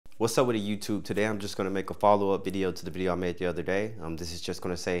What's up with the YouTube? Today I'm just going to make a follow-up video to the video I made the other day. This is just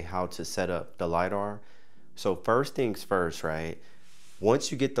going to say how to set up the Lidar. So first things first, right?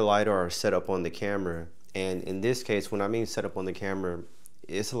 Once you get the Lidar set up on the camera, and in this case, when I mean set up on the camera,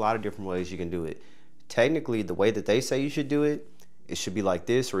 it's a lot of different ways you can do it. Technically, the way that they say you should do it, it should be like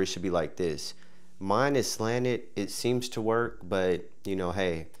this or it should be like this. Mine is slanted. It seems to work, but you know,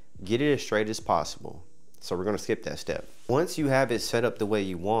 hey, get it as straight as possible. So we're going to skip that step. Once you have it set up the way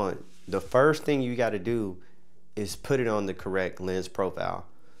you want, the first thing you got to do is put it on the correct lens profile.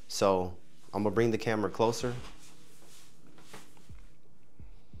 So I'm going to bring the camera closer.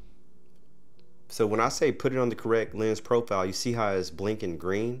 So when I say put it on the correct lens profile, you see how it's blinking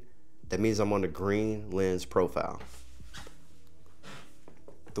green? That means I'm on the green lens profile.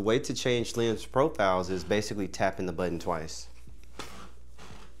 The way to change lens profiles is basically tapping the button twice.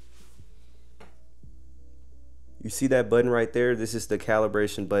 You see that button right there? This is the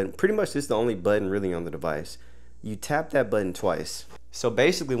calibration button. Pretty much this is the only button really on the device. You tap that button twice. So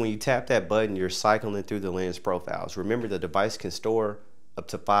basically when you tap that button, you're cycling through the lens profiles. Remember, the device can store up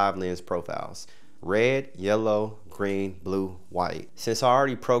to 5 lens profiles: red, yellow, green, blue, white. Since I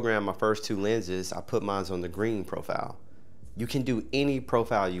already programmed my first 2 lenses, I put mine on the green profile. You can do any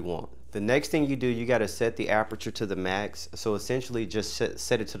profile you want. The next thing you do, you gotta set the aperture to the max. So essentially just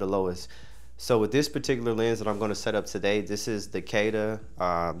set it to the lowest. So with this particular lens that I'm going to set up today, this is the catta.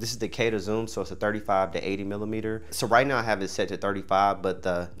 This is the catta zoom, so it's a 35 to 80 millimeter. So right now I have it set to 35, but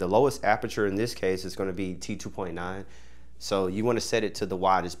the lowest aperture in this case is going to be T2.9. So you want to set it to the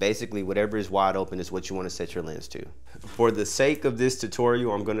widest. Basically, whatever is wide open is what you want to set your lens to. For the sake of this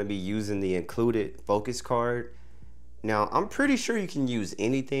tutorial, I'm going to be using the included focus card. Now, I'm pretty sure you can use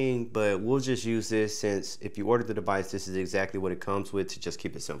anything, but we'll just use this since if you order the device, this is exactly what it comes with, to just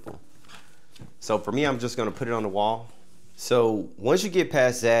keep it simple. So for me, I'm just going to put it on the wall. So once you get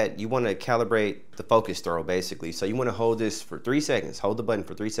past that, you want to calibrate the focus throw, basically. So you want to hold this for 3 seconds. Hold the button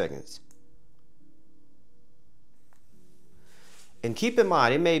for 3 seconds. And keep in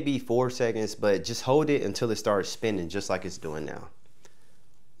mind, it may be 4 seconds, but just hold it until it starts spinning, just like it's doing now.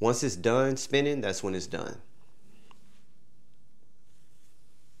 Once it's done spinning, that's when it's done.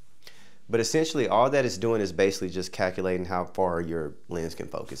 But essentially, all that it's doing is basically just calculating how far your lens can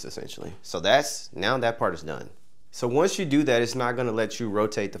focus, essentially. So now that part is done. So once you do that, it's not going to let you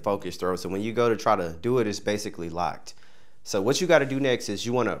rotate the focus throw. So when you go to try to do it, it's basically locked. So what you got to do next is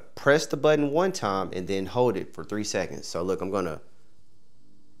you want to press the button 1 time and then hold it for 3 seconds. So look, I'm going to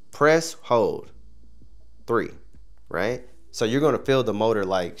press, hold, 3, right? So you're going to feel the motor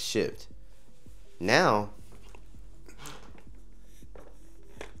like shift. Now,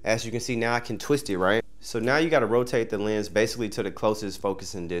 as you can see, now I can twist it, right? So now you got to rotate the lens basically to the closest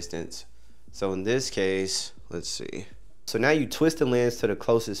focusing distance. So in this case, let's see. So now you twist the lens to the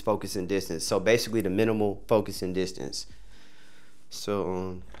closest focusing distance. So basically the minimal focusing distance.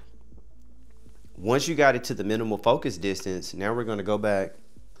 So once you got it to the minimal focus distance, now we're going to go back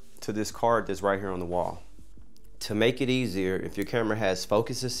to this card that's right here on the wall. To make it easier, if your camera has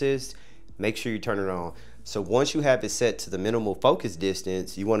focus assist, make sure you turn it on. So once you have it set to the minimal focus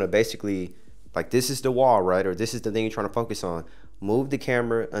distance, you want to basically, like this is the wall, right? Or this is the thing you're trying to focus on. Move the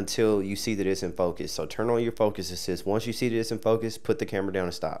camera until you see that it's in focus. So turn on your focus assist. Once you see that it's in focus, put the camera down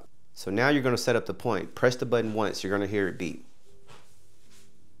and stop. So now you're going to set up the point. Press the button once, you're going to hear it beep.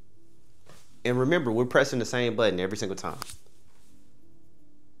 And remember, we're pressing the same button every single time.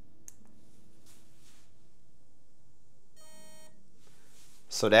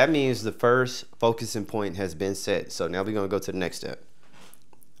 So that means the first focusing point has been set. So now we're going to go to the next step.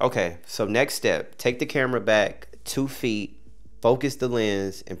 Okay, so next step, take the camera back 2 feet, focus the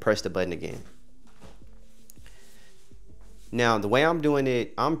lens, and press the button again. Now, the way I'm doing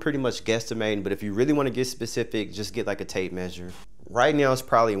it, I'm pretty much guesstimating, but if you really want to get specific, just get like a tape measure. Right now, it's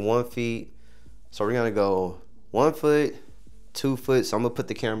probably 1 feet. So we're going to go 1 foot, 2 foot. So I'm going to put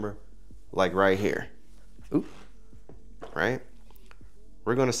the camera like right here. Oop, right?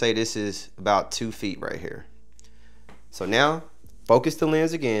 We're going to say this is about 2 feet right here. So now focus the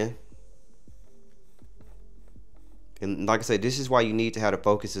lens again. And like I said, this is why you need to have the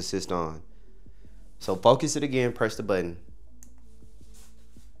focus assist on. So focus it again, press the button.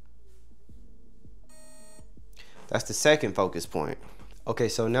 That's the second focus point. Okay,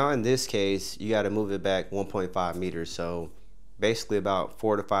 so now in this case, you got to move it back 1.5 meters. So basically about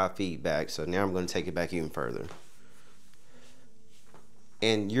 4 to 5 feet back. So now I'm going to take it back even further.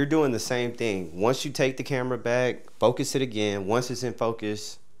 And you're doing the same thing. Once you take the camera back, focus it again. Once it's in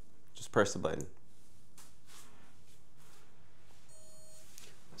focus, just press the button.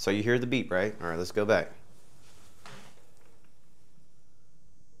 So you hear the beep, right? All right, let's go back.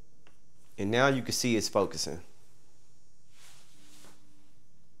 And now you can see it's focusing.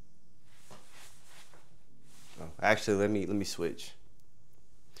 Oh, actually, let me switch.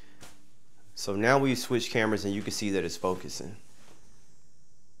 So now we switch cameras and you can see that it's focusing.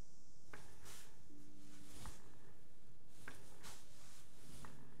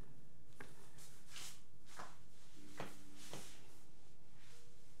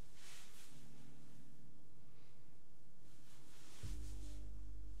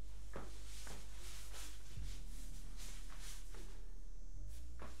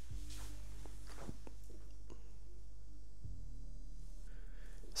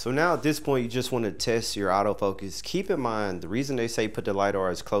 So now at this point, you just want to test your autofocus. Keep in mind, the reason they say put the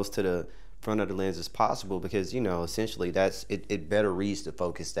Lidar as close to the front of the lens as possible, because, you know, essentially that's it better reads the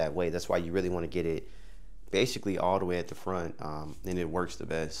focus that way. That's why you really want to get it basically all the way at the front, and it works the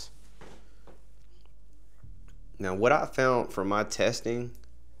best. Now, what I found from my testing,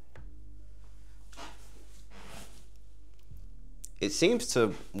 it seems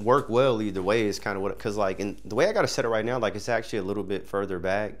to work well either way. Is kind of what, because like in the way I got to set it right now, like it's actually a little bit further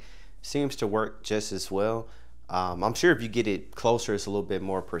back, seems to work just as well. I'm sure if you get it closer, it's a little bit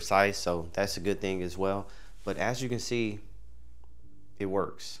more precise, so that's a good thing as well. But as you can see, it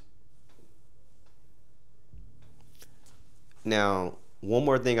works. Now, one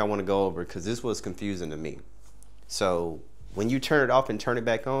more thing I want to go over, because this was confusing to me. So when you turn it off and turn it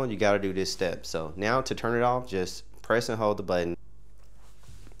back on, you got to do this step. So now to turn it off, just press and hold the button.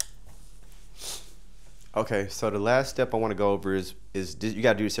 Okay, so the last step I want to go over is you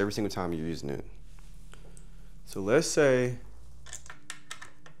got to do this every single time you're using it. So let's say,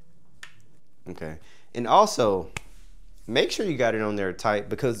 okay, and also make sure you got it on there tight,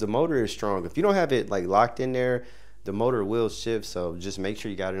 because the motor is strong. If you don't have it like locked in there, the motor will shift. So just make sure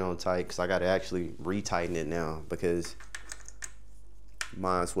you got it on tight, because I got to actually retighten it now because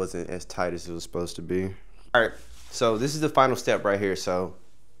mine wasn't as tight as it was supposed to be. All right, so this is the final step right here. So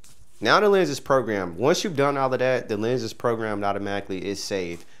now the lens is programmed. Once you've done all of that, the lens is programmed automatically. It's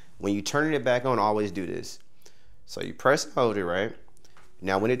saved. When you turn it back on, always do this. So you press and hold it, right?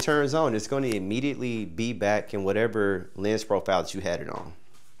 Now when it turns on, it's going to immediately be back in whatever lens profile that you had it on.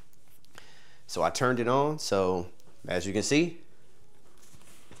 So I turned it on. So as you can see,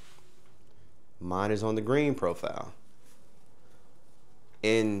 mine is on the green profile.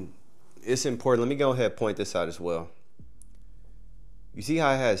 And it's important. Let me go ahead and point this out as well. You see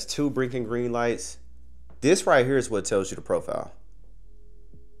how it has two blinking green lights? This right here is what tells you the profile.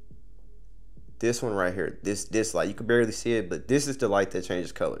 This one right here, this light, you can barely see it, but this is the light that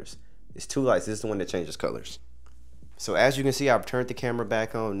changes colors. It's two lights. This is the one that changes colors. So as you can see, I've turned the camera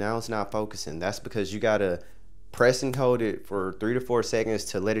back on. Now it's not focusing. That's because you gotta press and hold it for 3 to 4 seconds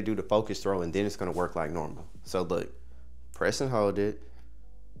to let it do the focus throw, and then it's gonna work like normal. So look, press and hold it.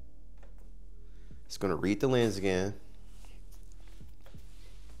 It's gonna read the lens again.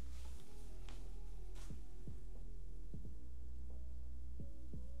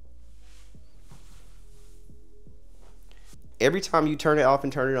 Every time you turn it off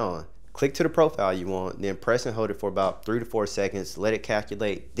and turn it on, click to the profile you want, then press and hold it for about 3 to 4 seconds, let it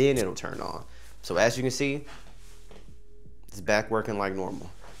calculate, then it'll turn on. So as you can see, it's back working like normal.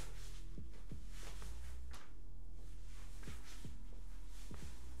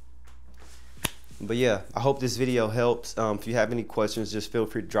 But yeah, I hope this video helps. If you have any questions, just feel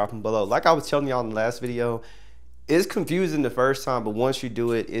free to drop them below. Like I was telling y'all in the last video, it's confusing the first time, but once you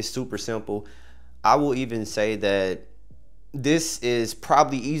do it, it's super simple. I will even say that this is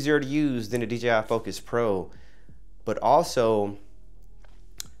probably easier to use than the DJI Focus Pro, but also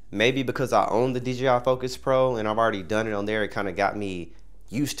maybe because I own the DJI Focus Pro and I've already done it on there, it kind of got me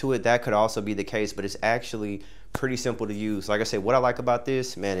used to it. That could also be the case, but it's actually pretty simple to use. Like I said, what I like about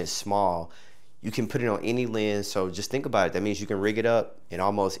this, man, it's small. You can put it on any lens, so just think about it. That means you can rig it up in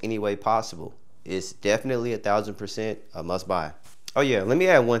almost any way possible. It's definitely 1000% a must buy. Oh yeah, let me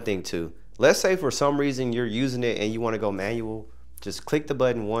add one thing too. Let's say for some reason you're using it and you want to go manual, just click the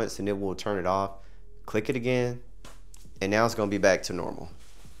button once and it will turn it off. Click it again, and now it's going to be back to normal.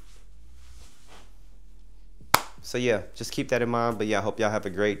 So yeah, just keep that in mind. But yeah, I hope y'all have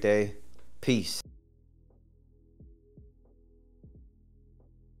a great day. Peace.